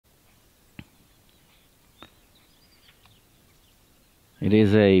It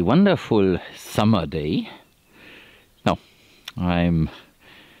is a wonderful summer day. No, I'm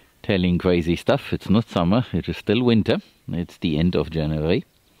telling crazy stuff. It's not summer, it is still winter. It's the end of January.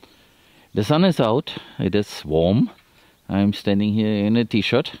 The sun is out, it is warm. I'm standing here in a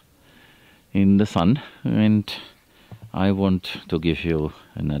t-shirt in the sun, and I want to give you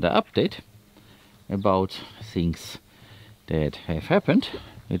another update about things that have happened.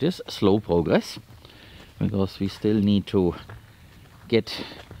 It is slow progress because we still need to get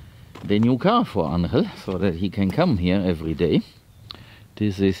the new car for Angel so that he can come here every day.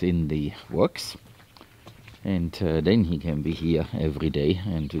 This is in the works, and then he can be here every day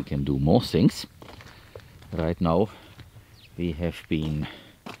and we can do more things. Right now we have been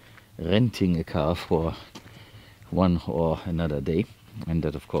renting a car for one or another day, and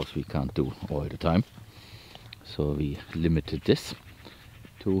that of course we can't do all the time, so we limited this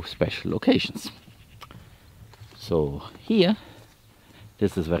to special occasions. So here,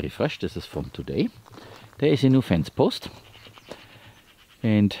 this is very fresh, this is from today. There is a new fence post,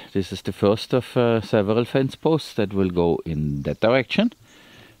 and this is the first of several fence posts that will go in that direction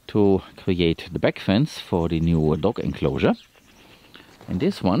to create the back fence for the new dog enclosure. And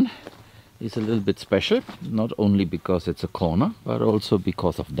this one is a little bit special, not only because it's a corner, but also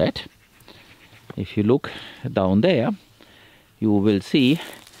because of that. If you look down there, you will see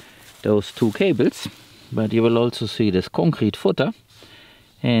those two cables, but you will also see this concrete footer,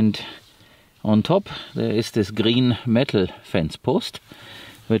 and on top there is this green metal fence post,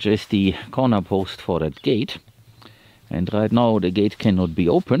 which is the corner post for that gate. And right now the gate cannot be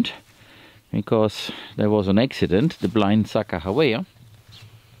opened because there was an accident. The blind sucker Hawaii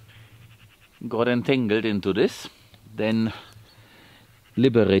got entangled into this, then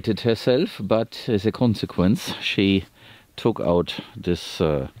liberated herself, but as a consequence she took out this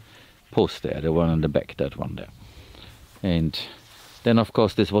post there, the one on the back, that one there. And then of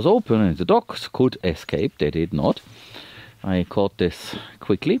course this was open and the dogs could escape. They did not. I caught this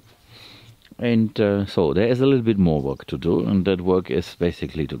quickly, and so there is a little bit more work to do, and that work is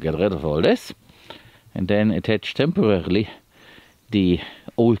basically to get rid of all this and then attach temporarily the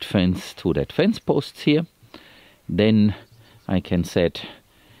old fence to that fence posts here. Then I can set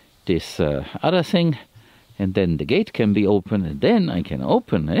this other thing, and then the gate can be open, and then I can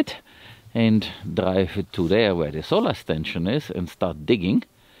open it and drive it to there where the solar stanchion is and start digging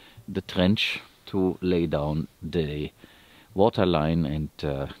the trench to lay down the water line and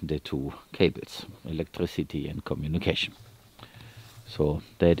the two cables, electricity and communication. So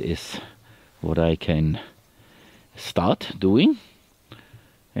that is what I can start doing,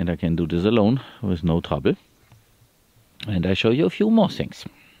 and I can do this alone with no trouble. And I show you a few more things.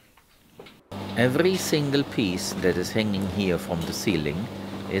 Every single piece that is hanging here from the ceiling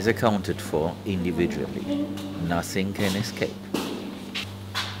is accounted for individually. Nothing can escape.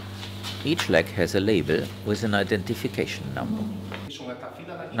 Each leg has a label with an identification number.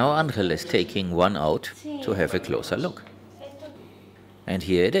 Now Angel is taking one out to have a closer look. And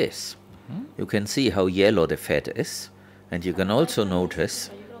here it is. You can see how yellow the fat is, and you can also notice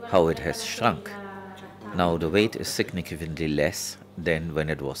how it has shrunk. Now the weight is significantly less than when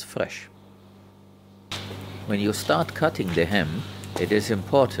it was fresh. When you start cutting the ham, it is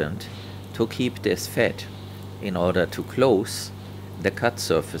important to keep this fat in order to close the cut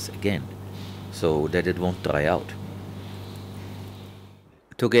surface again, so that it won't dry out.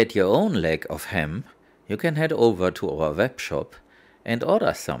 To get your own leg of ham, you can head over to our web shop and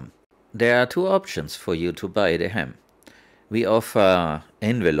order some. There are two options for you to buy the ham. We offer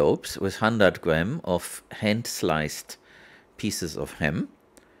envelopes with 100 grams of hand-sliced pieces of ham,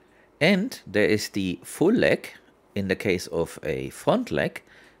 and there is the full leg. In the case of a front leg,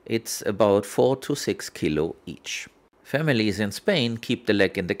 it's about 4 to 6 kilo each. Families in Spain keep the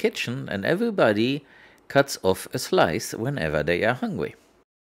leg in the kitchen, and everybody cuts off a slice whenever they are hungry.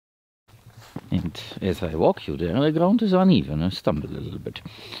 And as I walk you there, the ground is uneven. I stumble a little bit.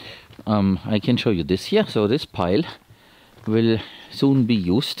 I can show you this here. So this pile will soon be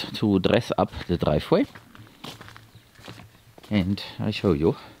used to dress up the driveway, and I show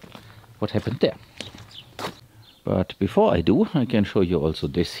you what happened there. But before I do, I can show you also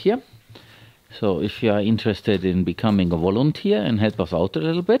this here. So if you are interested in becoming a volunteer and help us out a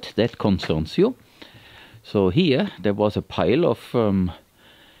little bit, that concerns you. So here there was a pile of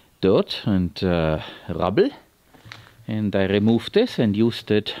dirt and rubble, and I removed this and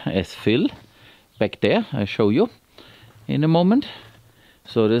used it as fill back there. I'll show you in a moment.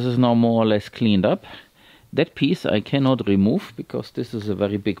 So this is now more or less cleaned up. That piece I cannot remove because this is a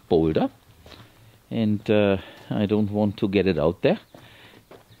very big boulder, and I don't want to get it out there.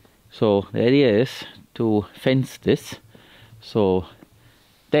 So the idea is to fence this so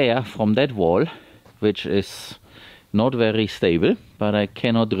there from that wall, which is not very stable, but I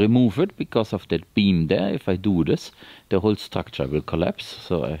cannot remove it because of that beam there. If I do this, the whole structure will collapse,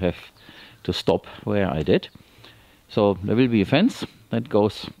 so I have to stop where I did. So there will be a fence that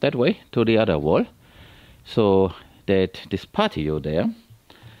goes that way to the other wall, so that this patio there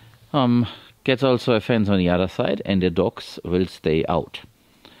gets also a fence on the other side, and the dogs will stay out.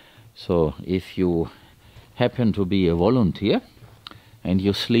 So if you happen to be a volunteer and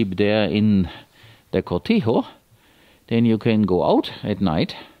you sleep there in the cortijo, then you can go out at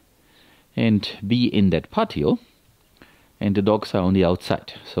night and be in that patio, and the dogs are on the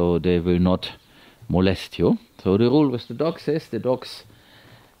outside, so they will not molest you. So the rule with the dogs is the dogs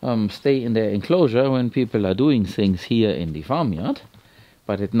stay in their enclosure when people are doing things here in the farmyard,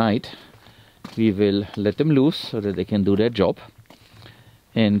 but at night we will let them loose so that they can do their job,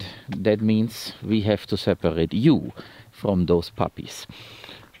 and that means we have to separate you from those puppies.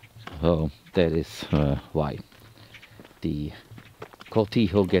 So that is why the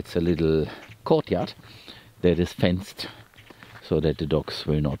cortijo gets a little courtyard that is fenced so that the dogs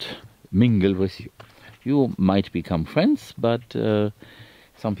will not mingle with you. You might become friends, but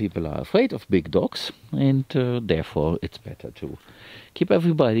some people are afraid of big dogs, and therefore it's better to keep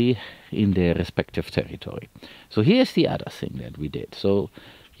everybody in their respective territory. So here's the other thing that we did. So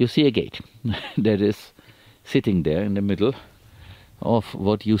you see a gate that is sitting there in the middle of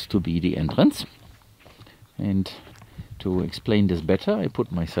what used to be the entrance, and to explain this better, I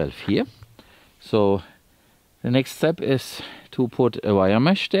put myself here. So the next step is to put a wire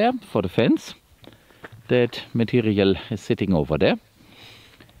mesh there for the fence. That material is sitting over there.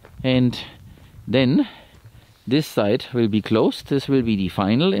 And then this side will be closed. This will be the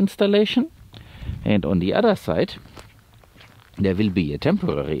final installation. And on the other side, there will be a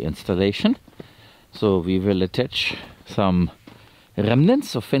temporary installation. So we will attach some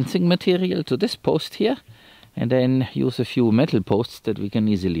remnants of fencing material to this post here, and then use a few metal posts that we can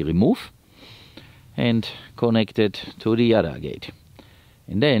easily remove and connect it to the other gate.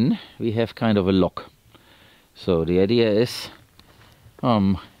 And then we have kind of a lock. So the idea is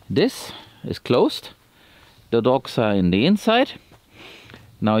this is closed, the dogs are in the inside.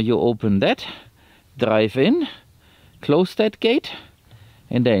 Now you open that, drive in, close that gate,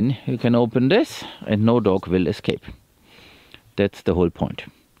 and then you can open this and no dog will escape. That's the whole point.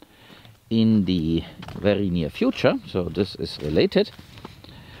 In the very near future, so this is related,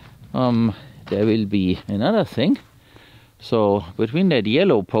 there will be another thing. So between that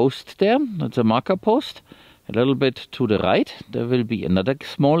yellow post there, that's a marker post, a little bit to the right, there will be another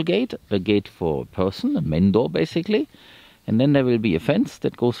small gate, a gate for a person, a main door basically. And then there will be a fence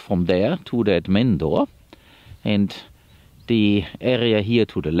that goes from there to that main door. And the area here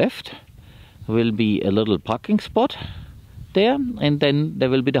to the left will be a little parking spot there, and then there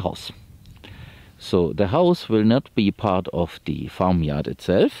will be the house. So the house will not be part of the farmyard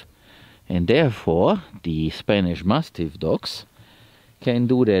itself, and therefore the Spanish Mastiff dogs can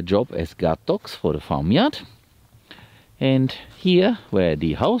do their job as guard dogs for the farmyard. And here where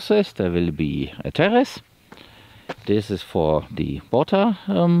the house is, there will be a terrace. This is for the water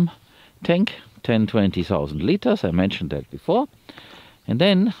tank, 10-20,000 liters, I mentioned that before. And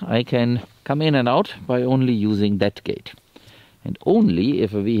then I can come in and out by only using that gate. And only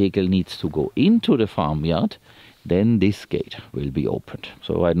if a vehicle needs to go into the farmyard, then this gate will be opened.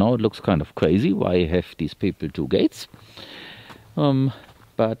 So right now it looks kind of crazy why have these people two gates.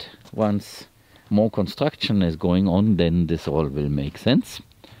 But once more construction is going on, then this all will make sense.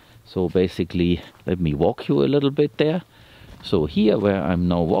 So basically, let me walk you a little bit there. So here where I'm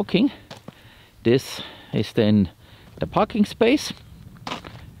now walking, this is then the parking space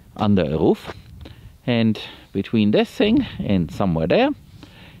under a roof. And between this thing and somewhere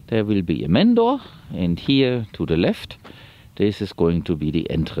there will be a main door. And here to the left, this is going to be the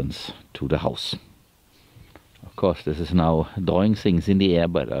entrance to the house. Of course, this is now drawing things in the air,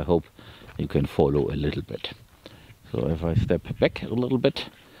 but I hope you can follow a little bit. So if I step back a little bit,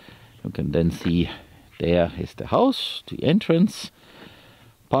 you can then see there is the house, the entrance,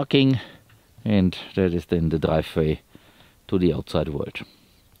 parking, and that is then the driveway to the outside world.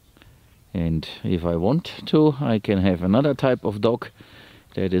 And if I want to, I can have another type of dog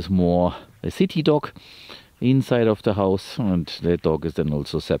that is more a city dog inside of the house, and that dog is then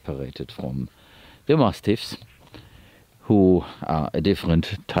also separated from the Mastiffs, who are a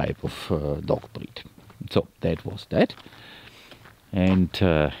different type of dog breed. So that was that. And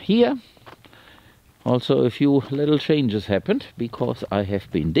here also a few little changes happened because I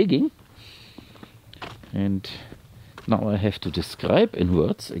have been digging, and now I have to describe in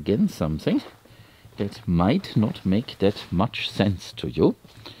words again something. that might not make that much sense to you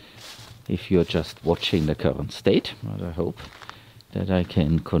if you're just watching the current state, but I hope that I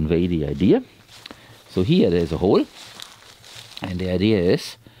can convey the idea. So here there's a hole, and the idea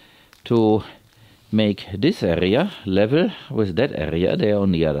is to make this area level with that area there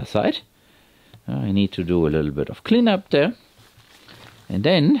on the other side. I need to do a little bit of cleanup there, and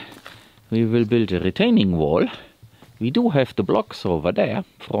then we will build a retaining wall. We do have the blocks over there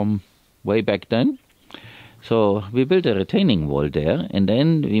from way back then, so we build a retaining wall there, and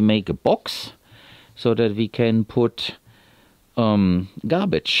then we make a box so that we can put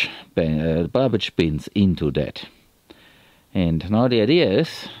garbage bins into that. And now the idea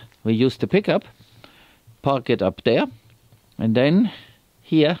is we use the pickup, park it up there, and then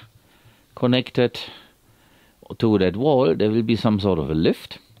here connected to that wall there will be some sort of a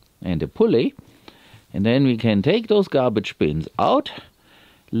lift and a pulley, and then we can take those garbage bins out,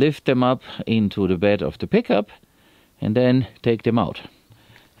 lift them up into the bed of the pickup, and then take them out.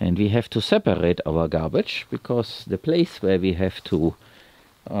 And we have to separate our garbage because the place where we have to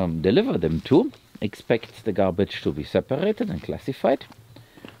deliver them to expects the garbage to be separated and classified.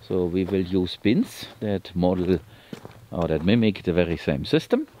 So we will use bins that model or that mimic the very same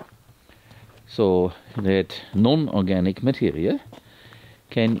system, so that non-organic material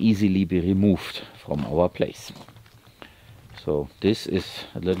can easily be removed from our place. So this is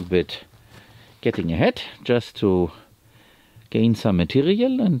a little bit getting ahead just to gain some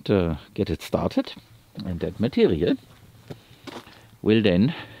material and get it started, and that material will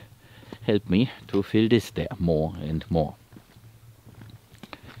then help me to fill this there more and more.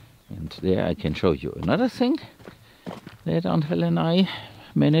 And there I can show you another thing that Angel and I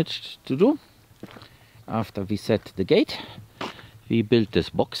managed to do. After we set the gate, we built this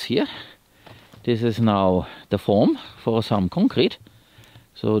box here. This is now the form for some concrete.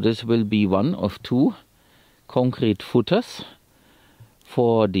 So this will be one of two concrete footers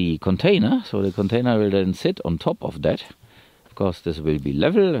for the container. So the container will then sit on top of that. Of course, this will be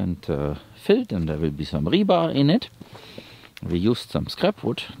level and filled, and there will be some rebar in it. We used some scrap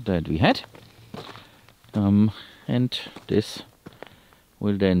wood that we had, and this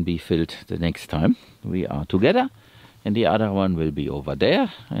will then be filled the next time we are together, and the other one will be over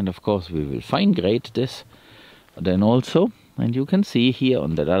there. And of course we will fine grade this then also, and you can see here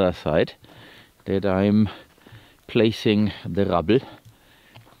on the other side that I'm placing the rubble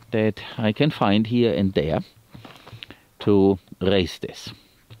that I can find here and there to raise this.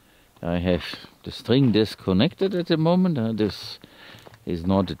 I have the string disconnected at the moment. This is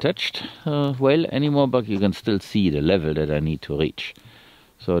not attached well anymore, but you can still see the level that I need to reach.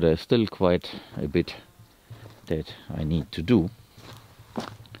 So there's still quite a bit that I need to do.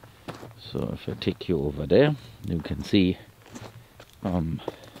 So if I take you over there, you can see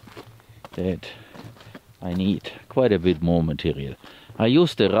that I need quite a bit more material. I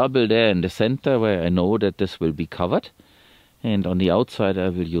use the rubble there in the center where I know that this will be covered, and on the outside I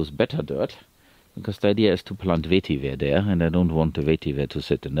will use better dirt, because the idea is to plant vetiver there, and I don't want the vetiver to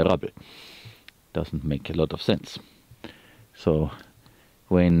sit in the rubble. Doesn't make a lot of sense. So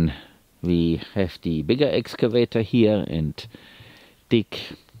when we have the bigger excavator here and dig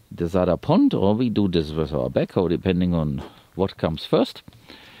this other pond, or we do this with our backhoe, depending on what comes first,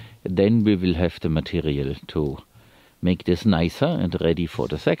 then we will have the material to make this nicer and ready for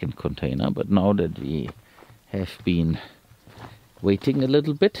the second container. But now that we have been waiting a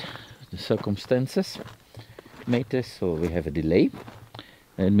little bit, the circumstances made this so we have a delay.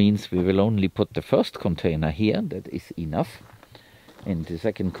 That means we will only put the first container here, that is enough, and the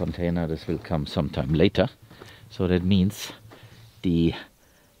second container, this will come sometime later. So that means the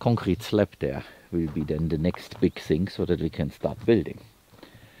concrete slab there will be then the next big thing, so that we can start building.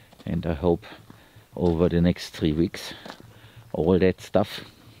 And I hope over the next 3 weeks all that stuff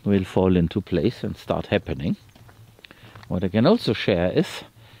will fall into place and start happening. What I can also share is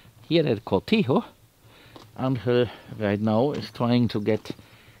here at Cortijo, Angel right now is trying to get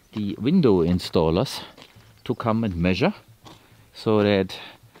the window installers to come and measure, so that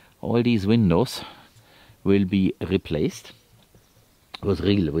all these windows will be replaced with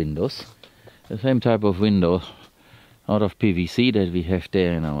real windows. The same type of window out of PVC that we have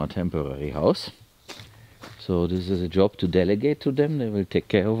there in our temporary house. So this is a job to delegate to them. They will take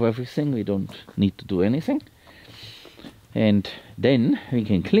care of everything. We don't need to do anything. And then we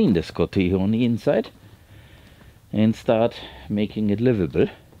can clean this Cortijo on the inside and start making it livable,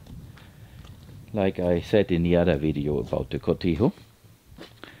 like I said in the other video about the Cortijo.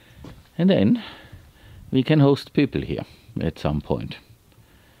 And then we can host people here at some point.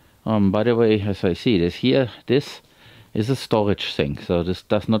 By the way, as I see this here, this is a storage thing, so this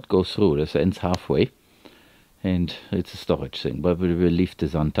does not go through. This ends halfway, and it's a storage thing, but we will leave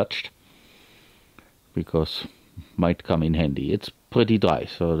this untouched because might come in handy. It's pretty dry,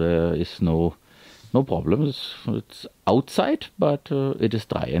 so there is no problem. It's outside, but it is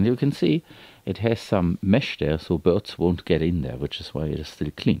dry, and you can see it has some mesh there, so birds won't get in there, which is why it is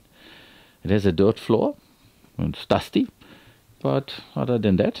still clean. It has a dirt floor, and it's dusty, but other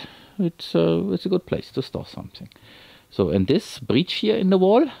than that, it's a good place to store something. So, and this breach here in the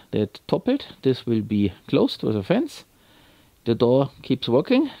wall that toppled, this will be closed with a fence. The door keeps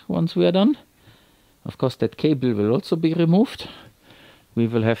working once we are done. Of course, that cable will also be removed. We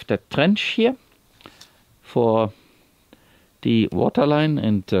will have that trench here for the water line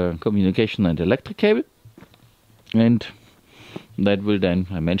and communication and electric cable. And that will then,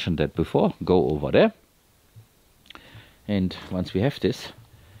 I mentioned that before, go over there. And once we have this,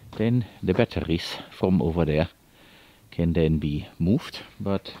 then the batteries from over there can then be moved.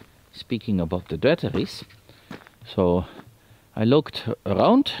 But speaking about the batteries, so I looked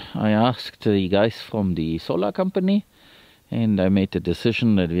around, I asked the guys from the solar company, and I made the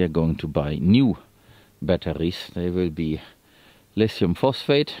decision that we are going to buy new batteries. They will be lithium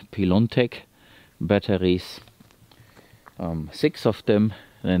phosphate, Pilontech batteries, 6 of them,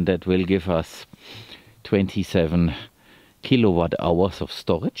 and that will give us 27 kilowatt hours of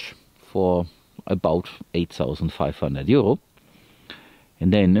storage for about 8,500 euro.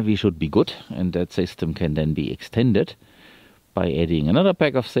 And then we should be good, and that system can then be extended by adding another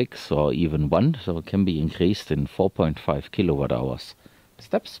pack of 6 or even 1, so it can be increased in 4.5 kilowatt hours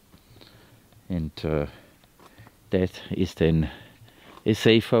steps. And that is then a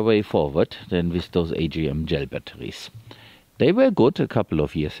safer way forward than with those AGM gel batteries. They were good a couple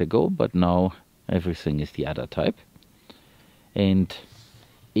of years ago, but now everything is the other type. And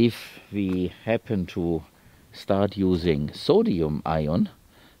if we happen to start using sodium ion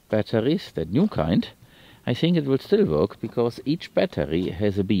batteries, that new kind, I think it will still work, because each battery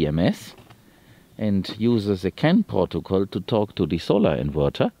has a BMS and uses a CAN protocol to talk to the solar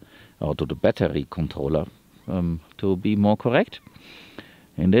inverter, or to the battery controller, to be more correct.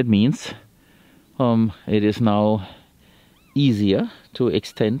 And that means it is now easier to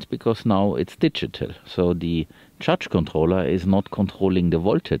extend, because now it's digital. So the charge controller is not controlling the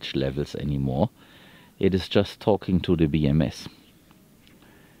voltage levels anymore. It is just talking to the BMS.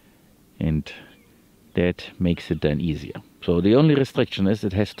 And that makes it then easier. So the only restriction is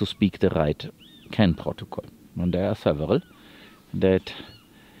it has to speak the right CAN protocol. And there are several that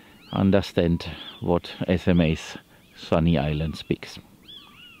understand what SMA's Sunny Island speaks.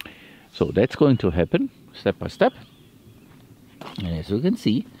 So that's going to happen step by step. And as you can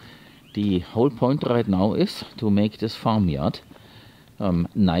see, the whole point right now is to make this farmyard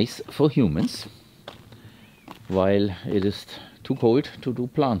nice for humans, while it is too cold to do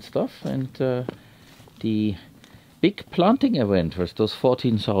plant stuff. And the big planting event with those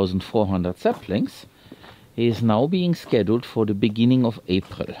 14,400 saplings is now being scheduled for the beginning of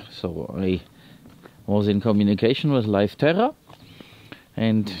April. So I was in communication with Live Terra,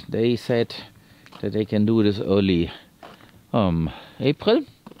 and they said that they can do this early April.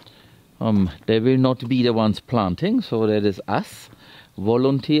 They will not be the ones planting, so that is us,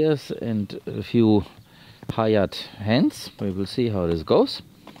 volunteers, and a few hired hands. We will see how this goes,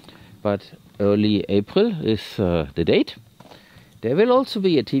 but early April is the date. There will also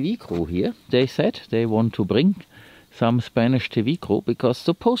be a TV crew here. They said they want to bring some Spanish TV crew, because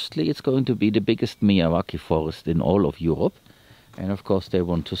supposedly it's going to be the biggest Miyawaki forest in all of Europe, and of course they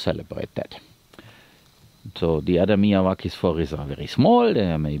want to celebrate that. So the other Miyawaki's forests are very small.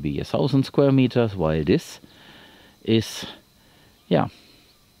 They are maybe 1,000 square meters, while this is, yeah,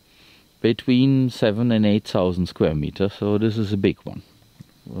 between 7,000 and 8,000 square meters. So this is a big one.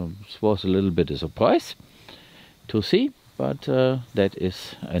 This was a little bit a surprise to see, but that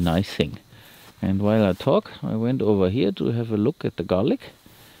is a nice thing. And while I talk, I went over here to have a look at the garlic.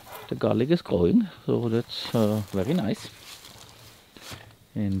 The garlic is growing, so that's very nice.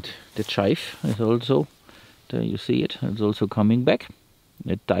 And the chive is also, there you see it, it's also coming back.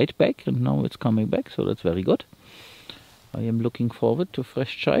 It died back and now it's coming back, so that's very good. I am looking forward to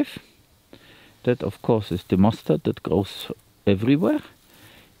fresh chive. That of course is the mustard that grows everywhere.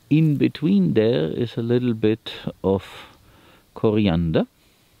 In between there is a little bit of coriander,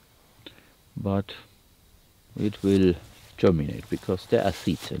 but it will germinate because there are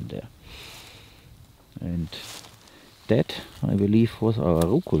seeds in there. And that, I believe, was our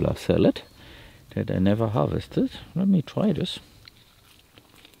rucola salad that I never harvested. Let me try this.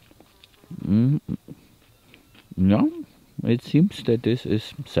 Yeah, it seems that this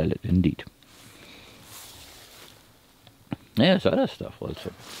is salad indeed. Yes, other stuff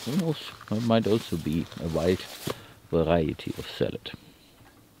also. Who knows? It might also be a wild variety of salad.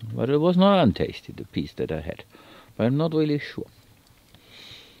 But it was not untasty, the piece that I had. But I'm not really sure.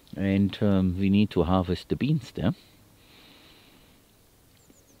 And we need to harvest the beans there.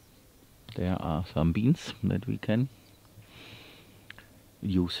 There are some beans that we can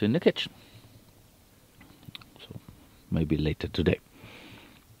use in the kitchen. So maybe later today.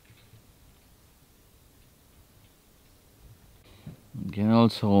 I can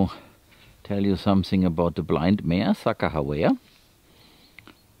also tell you something about the blind mare, Sakahawea.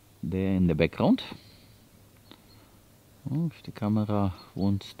 There in the background. Oh, if the camera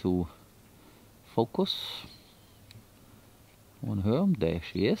wants to focus on her, there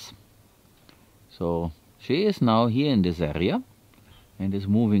she is. So she is now here in this area and is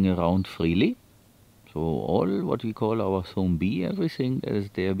moving around freely. So all what we call our zone B, everything that is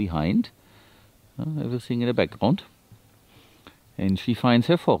there behind, everything in the background. And she finds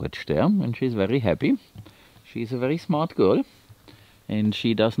her forage there and she's very happy. She's a very smart girl and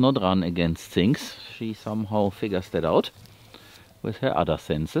she does not run against things. She somehow figures that out with her other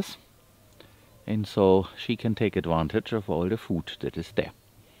senses. And so she can take advantage of all the food that is there.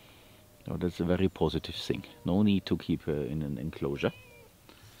 So that's a very positive thing. No need to keep her in an enclosure.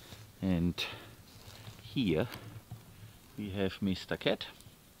 And here we have Mr. Cat.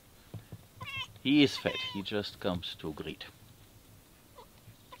 He is fed, he just comes to greet.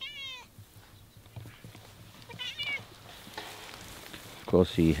 Of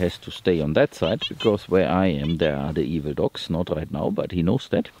course he has to stay on that side, because where I am there are the evil dogs, not right now, but he knows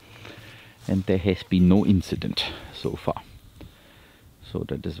that. And there has been no incident so far. So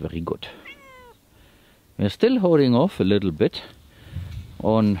that is very good. We're still holding off a little bit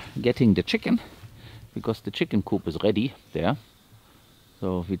on getting the chicken, because the chicken coop is ready there.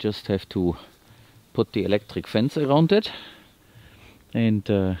 So we just have to put the electric fence around it, and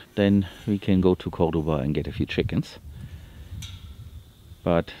then we can go to Cordoba and get a few chickens.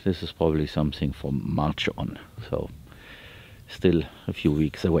 But this is probably something from March on, so still a few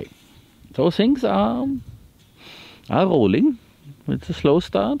weeks away. So things are rolling. It's a slow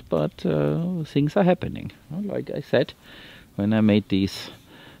start, but things are happening. Like I said, when I made these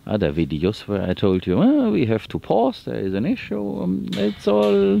other videos where I told you, we have to pause, there is an issue, it's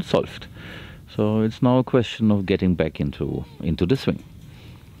all solved. So it's now a question of getting back into the swing.